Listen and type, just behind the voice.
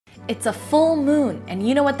It's a full moon, and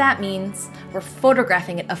you know what that means. We're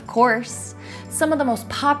photographing it, of course. Some of the most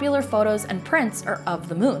popular photos and prints are of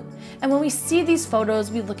the moon. And when we see these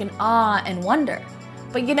photos, we look in awe and wonder.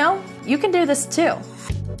 But you know, you can do this too.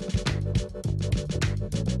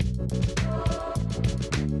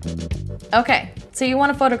 Okay, so you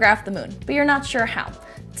want to photograph the moon, but you're not sure how.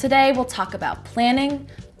 Today we'll talk about planning,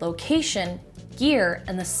 location, gear,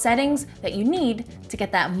 and the settings that you need to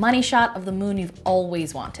get that money shot of the moon you've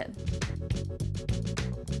always wanted.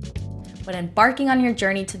 When embarking on your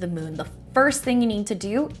journey to the moon, the first thing you need to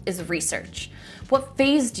do is research. What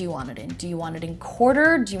phase do you want it in? Do you want it in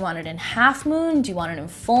quarter? Do you want it in half moon? Do you want it in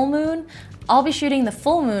full moon? I'll be shooting the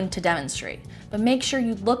full moon to demonstrate, but make sure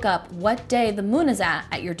you look up what day the moon is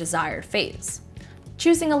at your desired phase.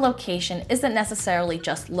 Choosing a location isn't necessarily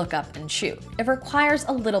just look up and shoot. It requires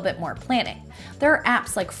a little bit more planning. There are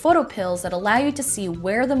apps like PhotoPills that allow you to see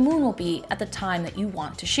where the moon will be at the time that you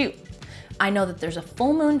want to shoot. I know that there's a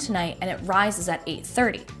full moon tonight and it rises at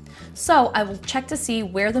 8:30. So I will check to see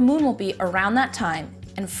where the moon will be around that time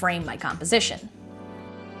and frame my composition.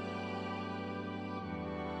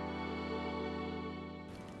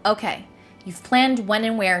 Okay, you've planned when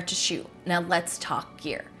and where to shoot. Now let's talk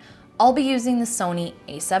gear. I'll be using the Sony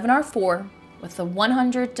a7R IV with the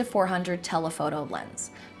 100 to 400 telephoto lens.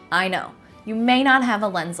 I know, you may not have a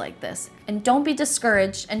lens like this, and don't be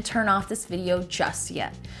discouraged and turn off this video just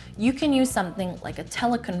yet. You can use something like a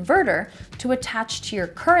teleconverter to attach to your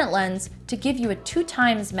current lens to give you a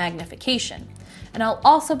 2x magnification. And I'll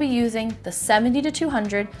also be using the 70 to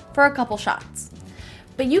 200 for a couple shots.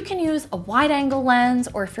 But you can use a wide angle lens,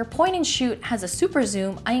 or if your point and shoot has a super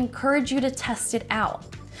zoom, I encourage you to test it out.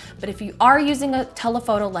 But if you are using a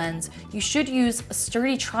telephoto lens, you should use a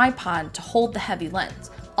sturdy tripod to hold the heavy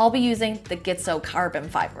lens. I'll be using the Gitzo carbon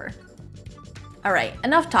fiber. All right,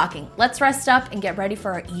 enough talking. Let's rest up and get ready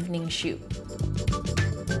for our evening shoot.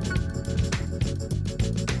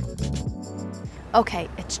 Okay,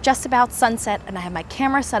 it's just about sunset and I have my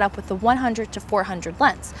camera set up with the 100 to 400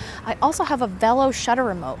 lens. I also have a Velo shutter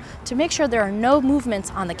remote to make sure there are no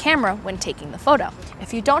movements on the camera when taking the photo.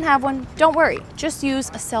 If you don't have one, don't worry, just use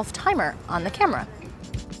a self timer on the camera.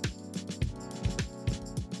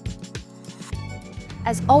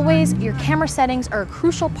 As always, your camera settings are a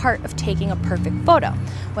crucial part of taking a perfect photo.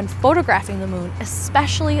 When photographing the moon,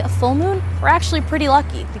 especially a full moon, we're actually pretty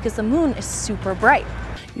lucky because the moon is super bright.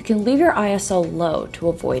 You can leave your ISO low to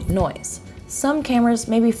avoid noise. Some cameras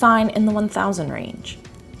may be fine in the 1000 range.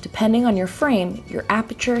 Depending on your frame, your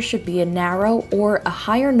aperture should be a narrow or a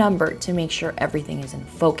higher number to make sure everything is in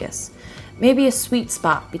focus. Maybe a sweet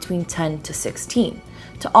spot between 10 to 16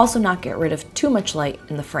 to also not get rid of too much light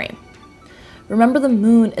in the frame. Remember, the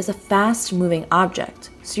moon is a fast-moving object,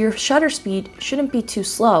 so your shutter speed shouldn't be too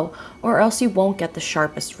slow or else you won't get the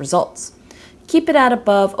sharpest results. Keep it at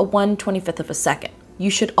above a 1/25th of a second. You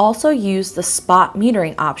should also use the spot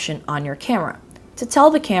metering option on your camera to tell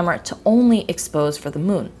the camera to only expose for the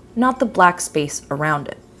moon, not the black space around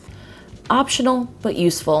it. Optional but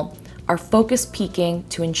useful are focus peaking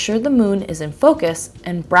to ensure the moon is in focus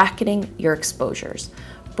and bracketing your exposures.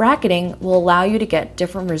 Bracketing will allow you to get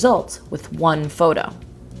different results with one photo.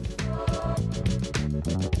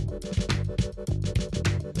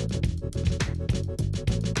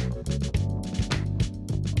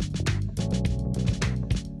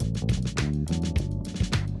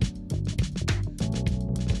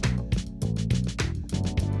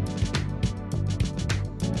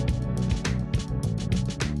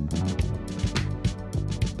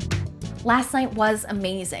 Last night was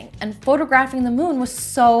amazing, and photographing the moon was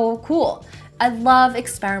so cool. I love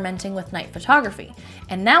experimenting with night photography,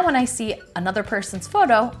 and now when I see another person's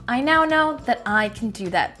photo, I now know that I can do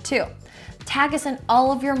that too. Tag us in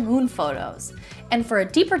all of your moon photos. And for a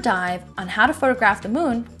deeper dive on how to photograph the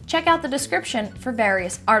moon, check out the description for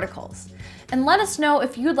various articles. And let us know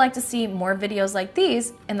if you'd like to see more videos like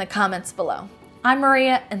these in the comments below. I'm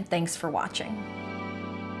Maria, and thanks for watching.